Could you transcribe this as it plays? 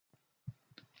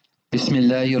بسم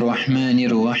الله الرحمن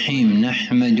الرحيم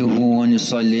نحمده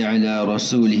ونصلي على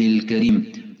رسوله الكريم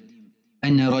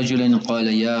أن رجلا قال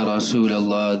يا رسول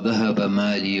الله ذهب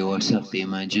مالي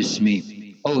وسقم جسمي.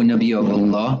 O Nabi of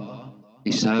Allah,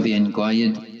 the Sahabi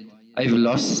inquired, I've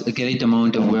lost a great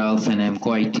amount of wealth and I'm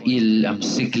quite ill, I'm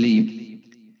sickly.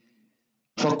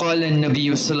 فقال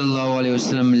النبي صلى الله عليه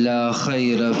وسلم لا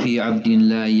خير في عبد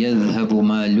لا يذهب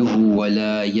ماله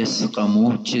ولا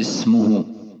يسقم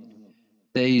جسمه.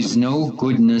 There is no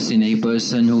goodness in a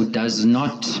person who does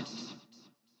not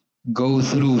go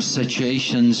through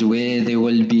situations where there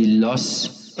will be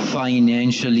loss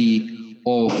financially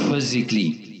or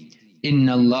physically. إِنَّ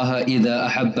اللَّهَ إِذَا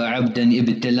أَحَبَّ عَبْدًا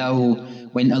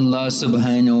ابْتَلَاهُ. When Allah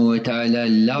subhanahu wa ta'ala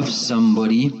loves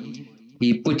somebody,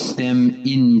 He puts them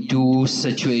into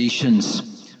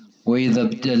situations.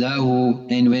 وَإِذَا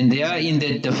ابْتَلَاهُ. And when they are in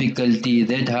that difficulty,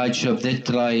 that hardship, that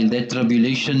trial, that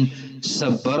tribulation,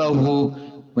 sabbarahu,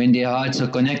 when their hearts are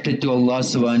connected to Allah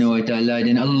subhanahu wa ta'ala,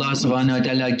 then Allah subhanahu wa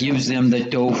ta'ala gives them the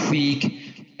tawfiq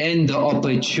and the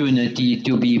opportunity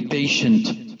to be patient.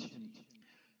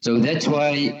 So that's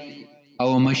why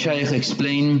our mashayikh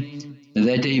explain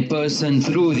that a person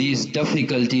through these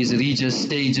difficulties reaches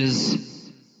stages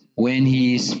when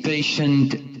he is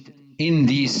patient in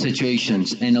these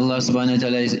situations. And Allah subhanahu wa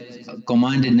ta'ala has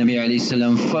commanded Nabi alayhi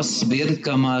salam, فَاصْبِرْ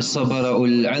كَمَا صَبَرَ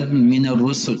أُولُو الْعَزْمِ مِنَ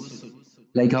الرُّسُلِ.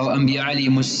 Like how Anbiya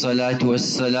alayhimus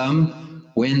wassalam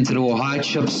went through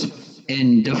hardships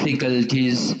and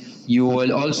difficulties, you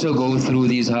will also go through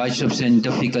these hardships and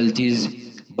difficulties.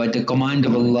 But the command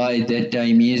of Allah at that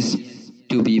time is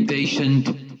to be patient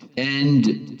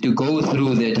and to go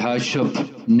through that hardship,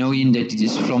 knowing that it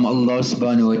is from Allah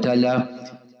subhanahu wa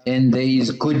ta'ala and there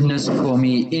is goodness for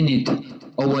me in it.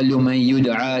 أول من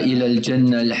يدعى إلى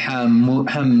الجنة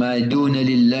الحمادون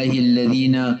لله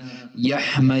الذين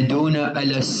يحمدون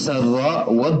على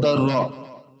السراء والضراء.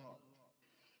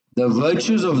 The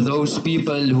virtues of those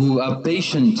people who are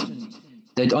patient,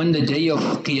 that on the day of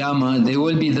Qiyamah they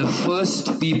will be the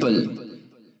first people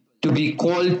to be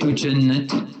called to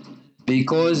Jannat,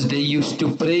 because they used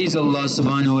to praise Allah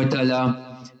subhanahu wa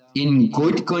ta'ala in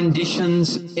good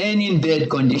conditions and in bad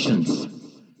conditions.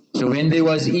 So when there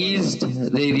was ease,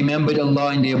 they remembered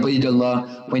Allah and they obeyed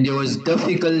Allah. When there was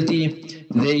difficulty,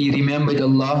 they remembered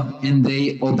Allah and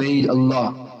they obeyed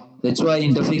Allah. That's why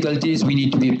in difficulties we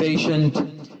need to be patient,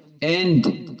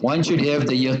 and one should have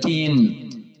the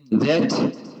yaqeen that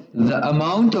the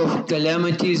amount of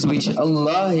calamities which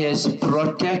Allah has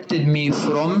protected me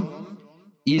from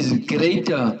is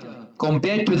greater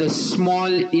compared to the small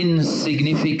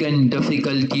insignificant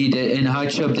difficulty and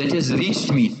hardship that has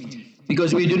reached me.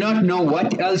 Because we do not know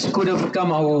what else could have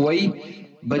come our way,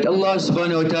 but Allah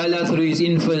subhanahu wa ta'ala through His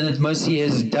infinite mercy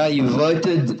has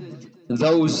diverted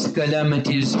those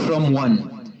calamities from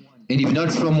one. And if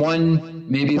not from one,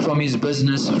 maybe from his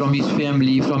business, from his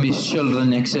family, from his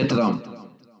children, etc.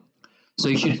 So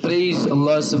you should praise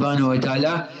Allah subhanahu wa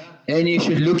ta'ala, and you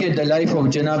should look at the life of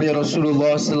Janabi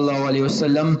Rasulullah sallallahu alayhi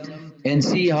wasallam and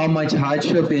see how much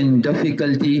hardship and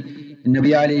difficulty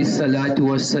Nabi alayhi salatu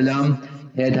wasalam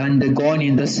had undergone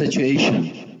in this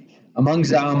situation.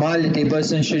 Amongst the amal that a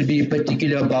person should be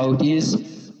particular about is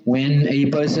when a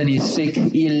person is sick,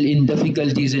 ill, in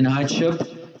difficulties and hardship,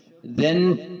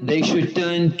 then they should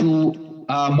turn to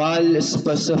amal,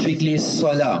 specifically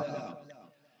Salaah.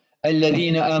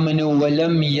 الَّذِينَ آمَنُوا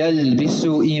وَلَمْ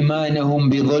يَلْبِسُوا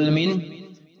إِيمَانَهُمْ بِظُلْمٍ.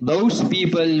 Those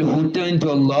people who turn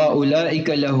to Allah, أُولَٰئِكَ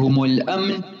لَهُمُ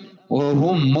الْأَمْنُ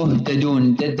وَهُمْ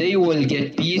مُهْتَدُونَ, that they will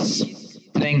get peace,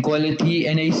 tranquility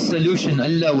and a solution.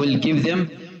 Allah will give them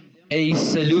a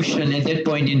solution at that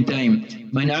point in time.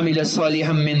 من عمل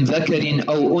صالحا من ذكر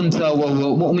أو أنثى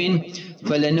وهو مؤمن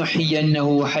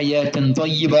فلنحيينه حياة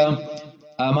طيبة.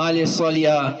 Amal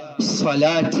salihah,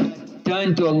 salat,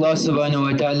 turn to Allah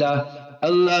subhanahu wa ta'ala.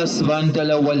 Allah subhanahu wa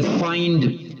ta'ala will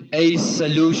find a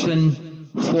solution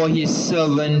for His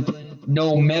servant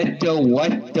no matter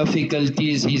what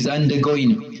difficulties he's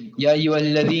undergoing. يا أيها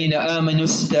الذين آمنوا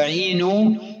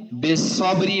استعينوا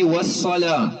بالصبر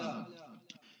والصلاة.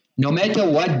 No matter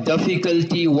what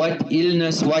difficulty, what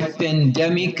illness, what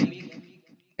pandemic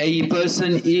a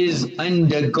person is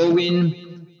undergoing,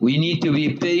 we need to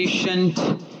be patient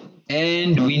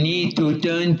and we need to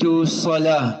turn to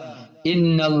Salah.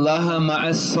 Inna Allah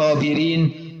ma'as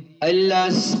sabirin.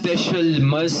 Allah's special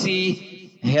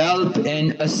mercy, help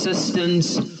and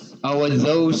assistance are with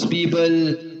those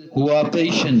people who are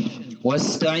patient.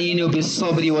 وَاسْتَعِينُوا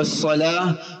بِالصَّبْرِ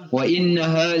وَالصَّلَاةِ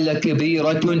وَإِنَّهَا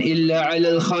لَكَبِيرَةٌ إِلَّا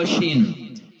عَلَى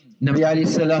الْخَاشِينَ. Nabi alayhi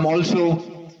salam also,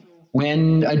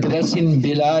 when addressing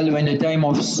Bilal, when the time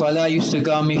of Salah used to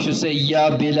come, he should say,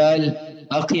 Ya Bilal,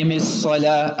 أقم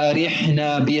الصلاة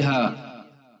أرحنا بها.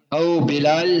 O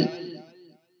Bilal,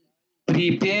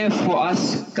 prepare for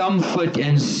us comfort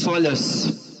and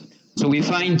solace. So we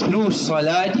find through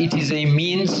Salat it is a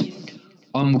means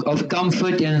of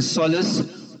comfort and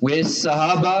solace, where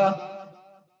Sahaba,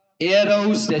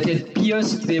 arrows that had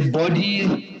pierced their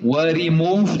body were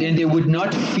removed and they would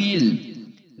not feel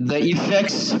the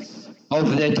effects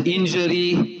of that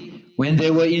injury when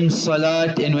they were in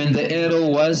Salat and when the arrow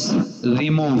was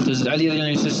removed. As Ali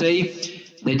used to say,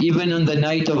 that even on the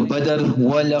night of Badr,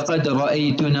 وَلَقَدْ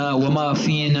رَأَيْتُنَا وَمَا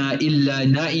فِينَا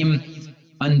إِلَّا نَائِمٌ,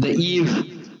 on the eve,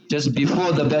 just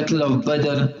before the battle of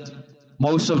Badr,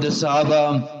 most of the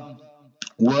Sahaba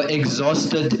were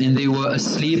exhausted and they were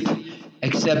asleep,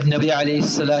 except Nabi alayhi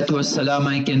salatu wassalam.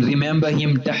 I can remember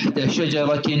him تحت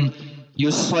شجرة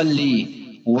يصلي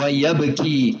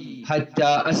ويبكي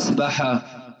حتى أصبح,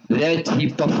 that he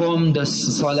performed the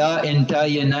salah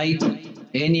entire night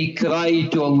and he cried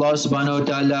to Allah subhanahu wa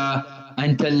ta'ala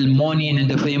until morning, in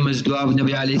the famous dua of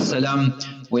Nabi alayhi salam,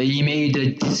 where he made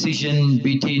a decision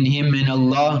between him and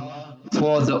Allah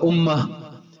for the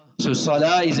ummah. So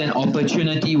salah is an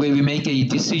opportunity where we make a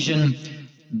decision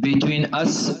between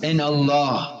us and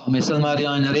Allah.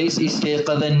 Salman narrates,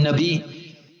 istayqadha an-nabi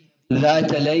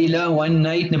ذات ليلة, one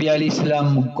night Nabi alayhi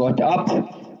salam got up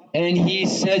and he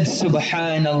said,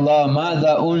 Subhanallah,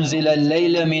 ماذا أنزل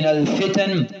الليلة من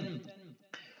الفتن,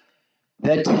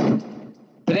 that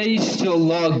praise to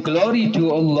Allah, glory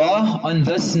to Allah, on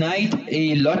this night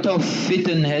a lot of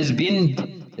fitan has been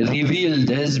revealed,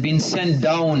 has been sent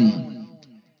down.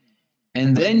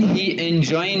 And then he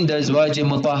enjoined the Azwaj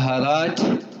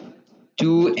Mutahharat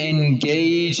to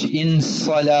engage in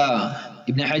Salah.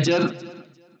 Ibne Hajar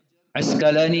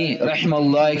Asqalani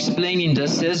rahimahullah explaining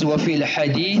this says, وَفِي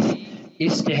الْحَدِيثِ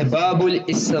إِسْتِحْبَابُ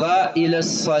الْإِسْرَاءِ إِلَى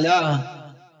الصَّلَاةِ,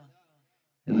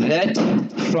 that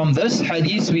from this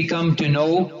hadith we come to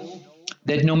know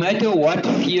that no matter what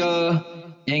fear,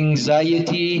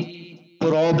 anxiety,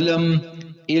 problem,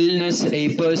 illness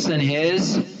a person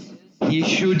has, he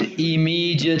should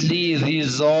immediately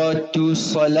resort to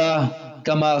Salah.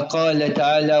 كما قال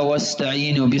تعالى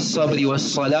واستعينوا بالصبر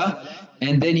والصلاة.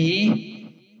 And then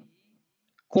he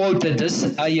quoted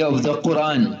this ayah of the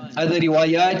Quran. Other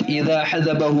riwayat, إذا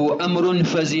حذبه أمر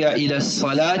فزع إلى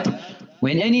الصلاة,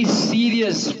 when any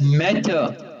serious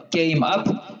matter came up,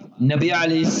 Nabi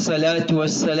alayhi salatu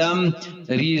wassalam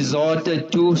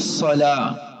resorted to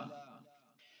Salah.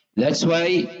 That's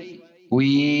why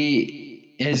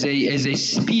we, as a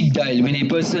speed dial, when a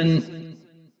person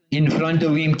in front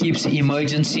of him keeps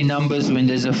emergency numbers, when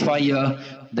there's a fire,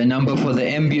 the number for the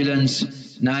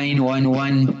ambulance,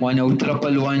 911,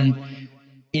 10111.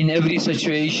 In every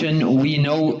situation, we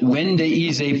know when there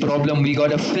is a problem, we got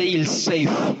to fail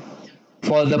safe.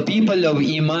 For the people of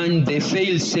Iman, their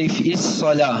fail safe is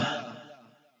Salah.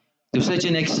 To such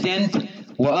an extent,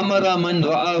 وَأَمَرَ مَنْ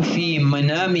رَأَى فِي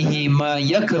مَنَامِهِ مَا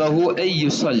يَكْرَهُ أَن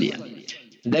يُصَلِّيَ,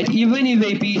 that even if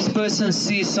a person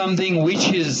sees something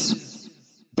which is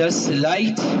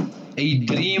disliked, a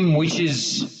dream which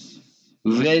is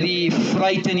very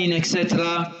frightening,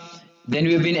 etc., then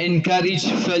we've been encouraged,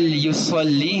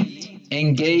 فَلْيُصَلِّ,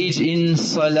 engage in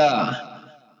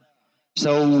Salah.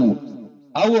 So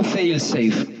our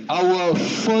fail-safe, our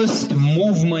first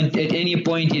movement at any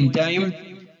point in time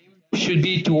should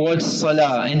be towards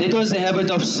Salah. And that was the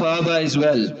habit of Sahaba as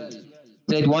well.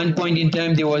 At one point in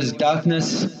time there was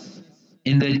darkness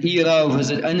in the era of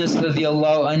Hazrat Anas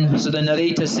radiallahu anhu. So the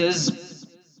narrator says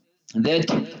that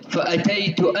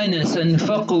فَأَتَيْتُ أَنَسًا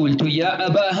فَقُلْتُ يَا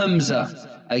أَبَا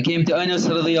حَمْزَةَ, I came to Anas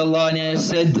radiallahu anhu and I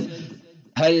said,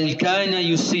 هَلْ كَانَ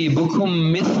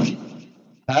يُصِيبُكُمْ مِثْلِ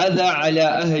هَذَا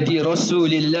عَلَى أَهْدِ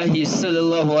رَسُولِ اللَّهِ صَلَى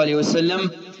اللَّهُ عَلَيْهِ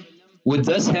وَسَلَّمَ, would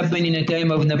this happen in a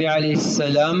time of Nabi alayhi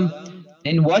salam?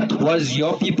 And what was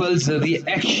your people's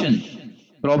reaction?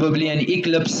 Probably an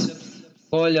eclipse.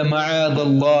 قَالَ مَعَاذَ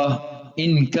اللَّهِ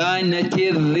إِنْ كَانَتِ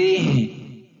الرِّيحِ,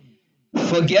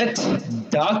 forget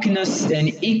darkness and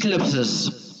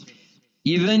eclipses.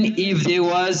 Even if there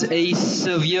was a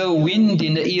severe wind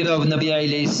in the era of Nabi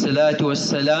alayhi salatu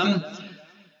wassalam,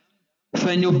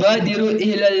 فَنُبَادِرُ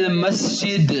إِلَى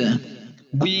الْمَسْجِدِ,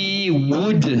 we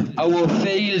would, our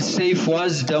fail-safe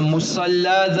was the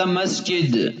Musallah, the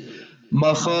masjid,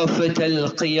 مَخَافَةَ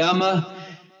الْقِيَامَةِ,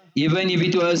 even if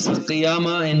it was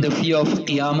Qiyamah and the fear of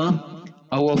Qiyamah,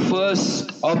 our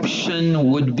first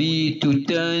option would be to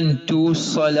turn to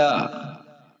Salah.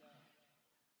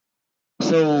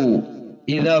 So,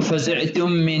 إِذَا فَزِعْتُم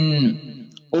مِّنْ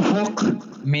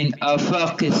أُفُقٍ مِّنْ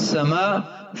آفَاقِ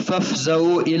السَّمَاءِ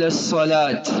فَافْزَعُوا إِلَى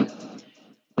الصَّلَاةِ,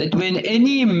 that when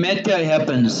any matter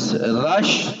happens,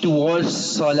 rush towards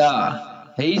Salah.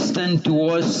 hasten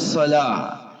towards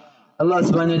Salaah. Allah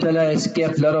subhanahu wa ta'ala has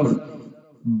kept a lot of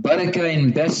barakah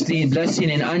and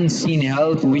blessing and unseen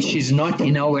help which is not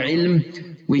in our ilm,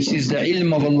 which is the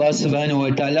ilm of Allah subhanahu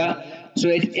wa ta'ala. So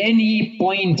at any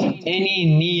point, any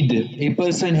need a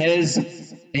person has,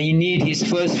 a need, his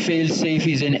first fail-safe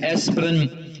is an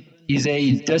aspirin, is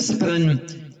a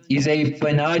dispirin, is a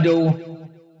panado.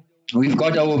 We've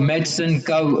got our medicine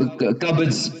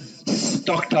cupboards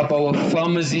stocked up, our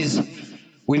pharmacies.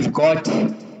 We've got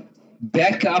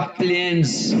backup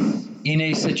plans in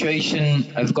a situation.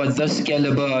 I've got this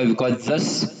caliber, I've got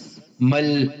this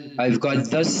mil, I've got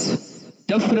this,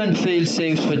 different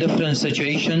fail-safes for different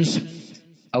situations.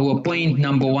 Our point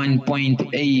number one, point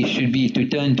A, should be to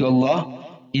turn to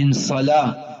Allah in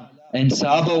Salah. And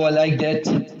Sahaba were like that.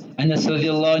 Anas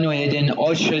radiallahu anhu had an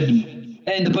orchard,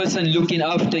 and the person looking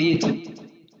after it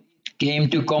came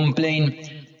to complain,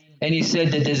 and he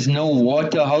said that there's no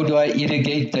water, how do I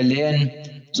irrigate the land?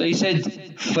 So he said,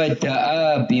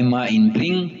 Fata'a bima'in,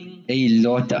 bring a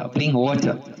lota, bring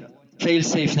water. Fail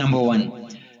safe number one.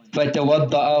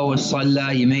 Fatawadda'a wa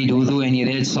salla, he made wudhu and he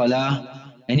read salah.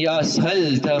 And he asked,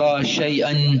 Hal tara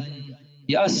shay'an?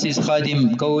 He asked his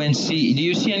khadim, go and see, do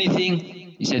you see anything?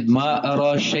 He said, Ma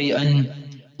ara shay'an.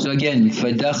 So again,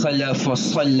 Fadakhala fa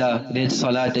salla, read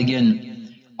salat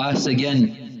again. Asked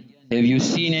again, have you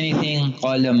seen anything?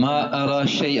 Qala ma ara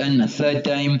shay'an. Third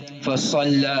time,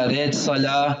 fasalla, read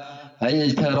salah.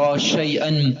 Hal tara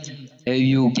shay'an.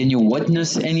 Can you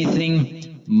witness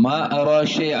anything? Ma ara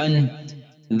shay'an.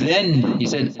 Then he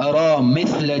said, ara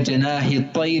mithla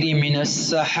janahi tayri min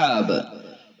as-sahab.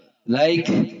 Like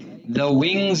the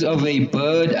wings of a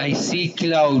bird, I see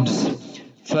clouds.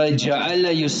 فَجَعَلَ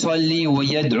يُصَلِّي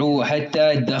وَيَدْعُو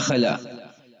حَتَّى دَخَلَ.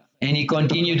 And he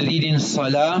continued reading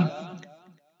salah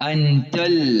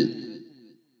until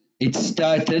it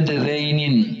started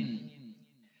raining.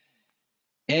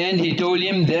 And he told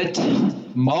him that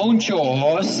mount your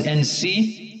horse and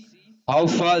see how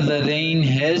far the rain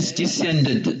has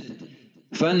descended.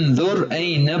 فَانْظُرْ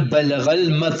أَيْنَ بَلَغَ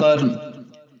الْمَطَرُ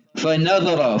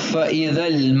فَنَظَرَ فَإِذَا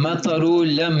الْمَطَرُ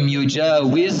لَمْ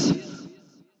يُجَاوِزْ.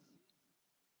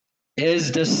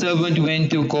 As the servant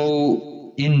went to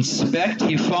go inspect,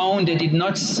 he found that it had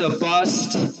not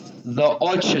surpassed the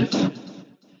orchard.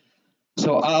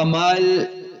 So amal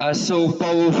are so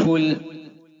powerful,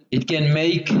 it can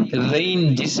make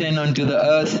rain descend onto the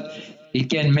earth, it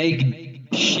can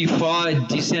make shifa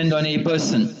descend on a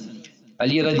person.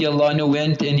 Ali radiallahu anhu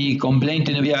went and he complained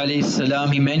to Nabi alayhi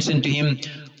salam. He mentioned to him,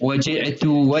 وَجِعْتُ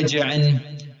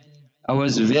وَجْعًا, I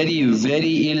was very,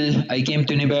 very ill. I came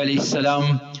to Nabi alayhi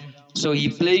salam. So he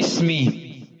placed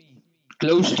me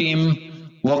close to him,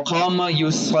 وَقَامَ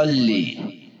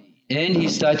يُصَلِّي, and he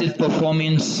started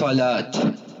performing salat.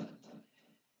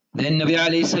 Then Nabi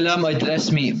alayhi salam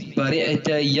addressed me, بَرِئْتَ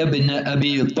يَبْنَ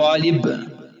أَبِي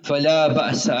طَالِبْ فَلَا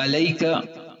بَأْسَ عَلَيْكَ.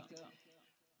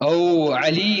 Oh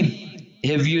Ali,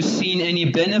 have you seen any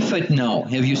benefit now?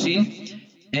 Have you seen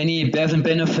any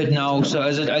benefit now? So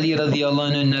Hazrat Ali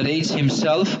radiallahu anhu narrates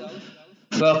himself,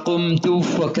 فَقُمْتُ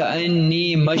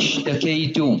فَكَأَنِّي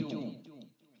مَشْتَكَيْتُ.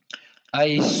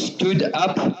 I stood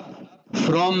up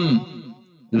from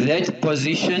that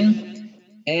position,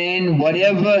 and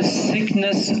whatever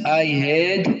sickness I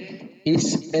had,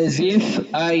 it's as if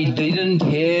I didn't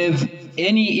have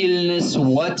any illness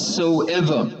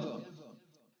whatsoever.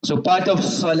 So part of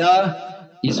salah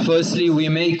is firstly we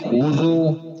make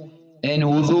wudhu, and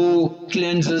wudhu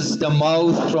cleanses the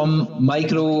mouth from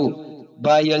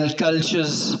microbial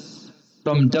cultures,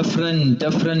 from different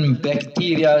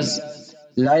bacterias.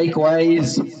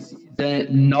 Likewise, the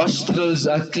nostrils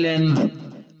are cleansed.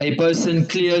 A person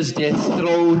clears their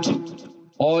throat,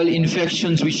 all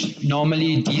infections which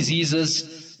normally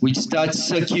diseases which start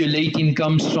circulating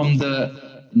comes from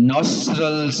the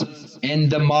nostrils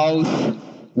and the mouth,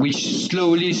 which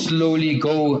slowly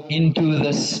go into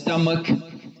the stomach,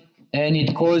 and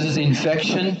it causes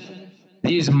infection.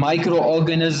 These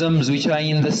microorganisms which are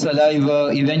in the saliva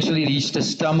eventually reach the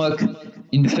stomach,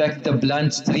 infect the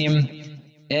bloodstream,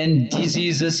 and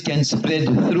diseases can spread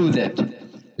through that.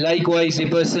 Likewise, a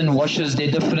person washes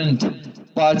their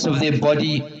different parts of their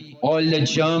body, all the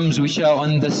germs which are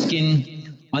on the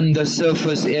skin, on the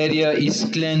surface area is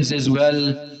cleansed as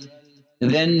well.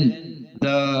 Then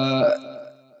the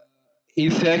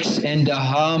effects and the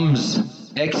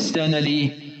harms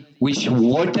externally, which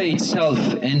water itself,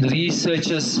 and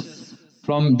researchers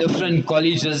from different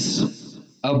colleges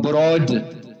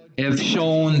abroad have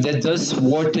shown that this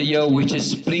water here which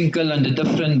is sprinkled on the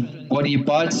different body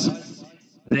parts,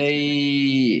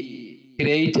 they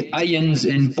create ions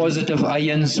and positive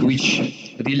ions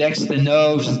which relax the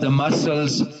nerves, the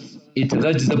muscles. It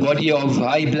rids the body of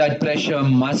high blood pressure,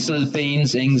 muscle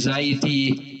pains,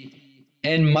 anxiety,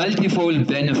 and multifold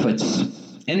benefits.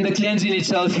 And the cleansing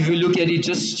itself, if you look at it,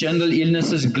 just general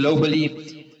illnesses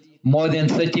globally, more than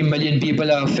 30 million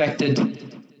people are affected,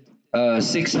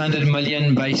 600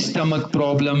 million by stomach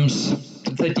problems,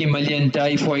 30 million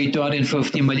typhoid,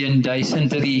 250 million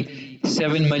dysentery,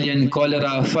 7 million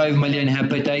cholera, 5 million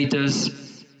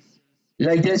hepatitis.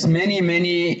 Like there's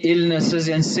many illnesses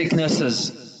and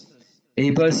sicknesses.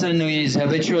 A person who is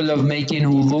habitual of making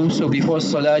wudhu, so before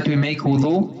salat we make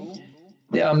wudhu,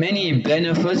 there are many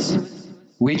benefits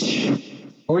which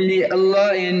only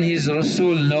Allah and His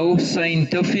Rasul know.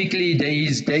 Scientifically there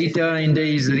is data and there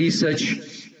is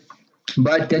research,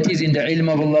 but that is in the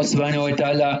ilm of Allah subhanahu wa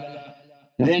ta'ala.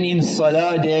 Then in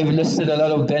Salah they have listed a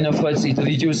lot of benefits. It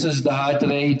reduces the heart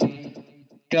rate,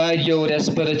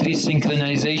 cardiorespiratory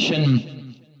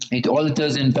synchronization, it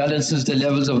alters and balances the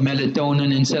levels of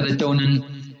melatonin and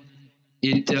serotonin,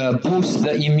 it boosts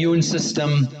the immune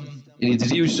system, it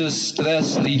reduces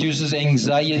stress, reduces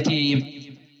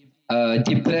anxiety,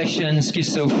 depression,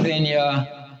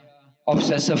 schizophrenia,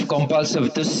 obsessive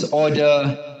compulsive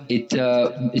disorder.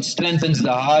 It strengthens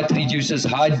the heart, reduces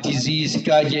heart disease,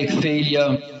 cardiac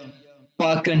failure,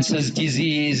 Parkinson's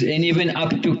disease, and even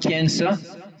up to cancer.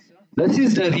 This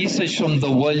is the research from the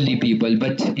worldly people,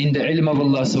 but in the ilm of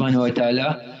Allah subhanahu wa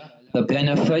ta'ala, the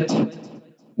benefit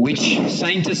which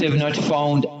scientists have not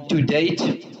found to date,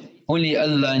 only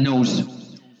Allah knows.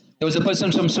 There was a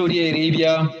person from Saudi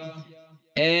Arabia,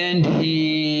 and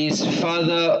his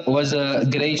father was a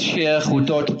great sheikh who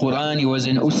taught Quran. He was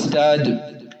an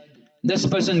ustad. This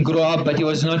person grew up, but he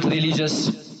was not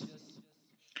religious.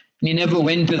 He never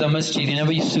went to the masjid, he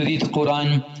never used to read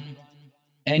Quran.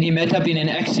 And he met up in an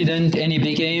accident and he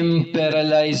became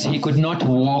paralyzed. He could not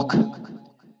walk.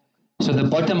 So the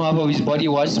bottom half of his body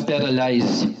was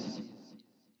paralyzed.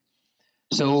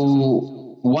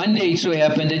 So one day it so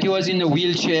happened that he was in a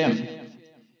wheelchair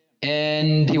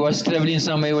and he was traveling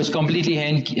somewhere. He was completely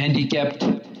handicapped,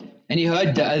 and he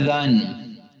heard the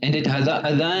adhan, and that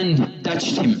adhan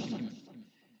touched him.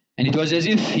 And it was as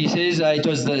if, he says, it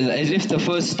was as if the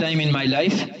first time in my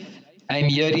life I'm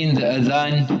hearing the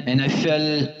adhan, and I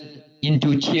fell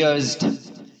into tears.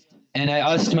 And I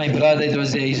asked my brother,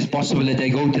 is it possible that I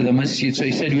go to the masjid? So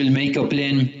he said, we'll make a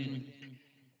plan.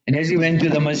 And as he went to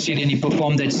the masjid and he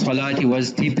performed that salat, he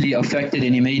was deeply affected,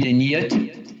 and he made a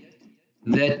niyat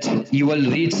that he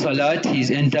will read salat his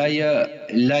entire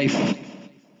life.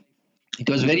 It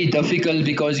was very difficult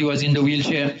because he was in the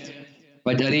wheelchair,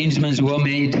 but arrangements were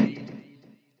made.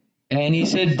 And he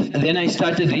said, then I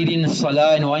started reading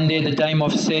Salah, and one day at the time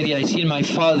of Sari, I seen my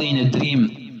father in a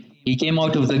dream. He came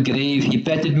out of the grave, he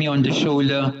patted me on the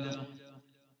shoulder,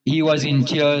 he was in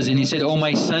tears, and he said, oh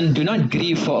my son, do not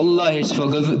grieve, for Allah has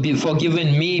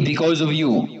forgiven me because of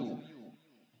you.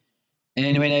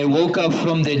 And when I woke up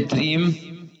from that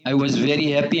dream, I was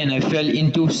very happy and I fell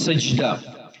into sajda.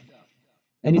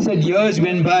 And he said, years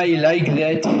went by like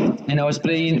that, and I was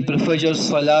praying Fajr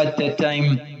Salat that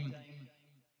time,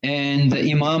 and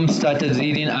the Imam started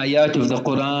reading ayat of the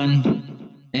Quran,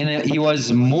 and he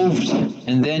was moved,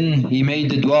 and then he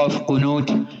made the dua of qunut,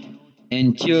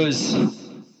 and tears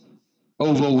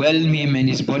overwhelmed him, and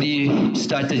his body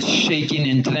started shaking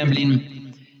and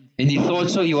trembling, and he thought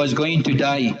so he was going to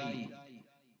die.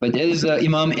 But as the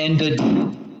Imam ended,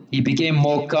 he became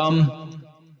more calm,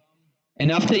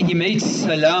 and after he made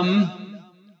salam,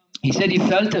 he said he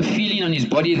felt a feeling on his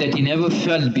body that he never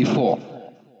felt before.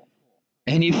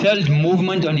 And he felt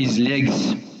movement on his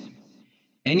legs.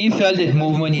 And he felt that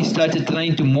movement, he started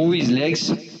trying to move his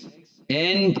legs,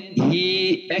 and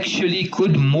he actually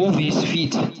could move his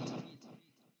feet.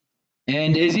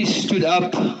 And as he stood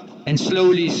up and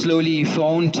slowly he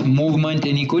found movement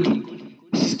and he could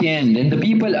stand. And the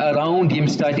people around him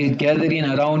started gathering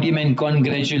around him and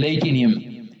congratulating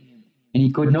him. And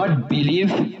he could not believe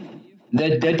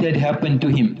that that had happened to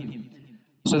him.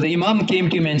 So the Imam came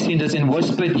to him and seen this and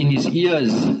whispered in his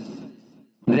ears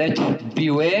that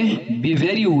beware, be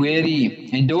very wary,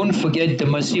 and don't forget the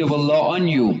mercy of Allah on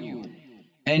you.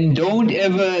 And don't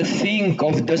ever think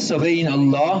of disobeying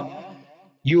Allah.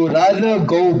 You rather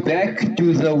go back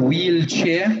to the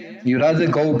wheelchair,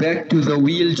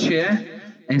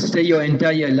 and stay your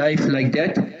entire life like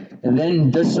that, than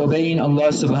disobeying Allah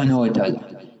subhanahu wa ta'ala.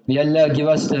 May Allah give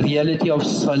us the reality of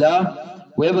salah.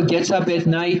 Whoever gets up at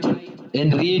night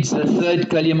and reads the third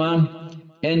kalima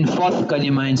and fourth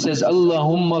kalima and says,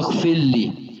 Allahumma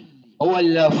ghfirli, oh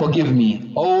Allah forgive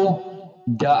me, oh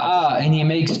da'a, and he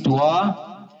makes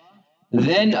dua,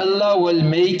 then Allah will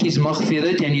make his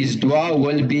maghfirat and his dua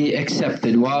will be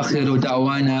accepted. وآخر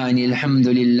دعوانا أن الحمد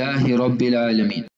لله رب العالمين.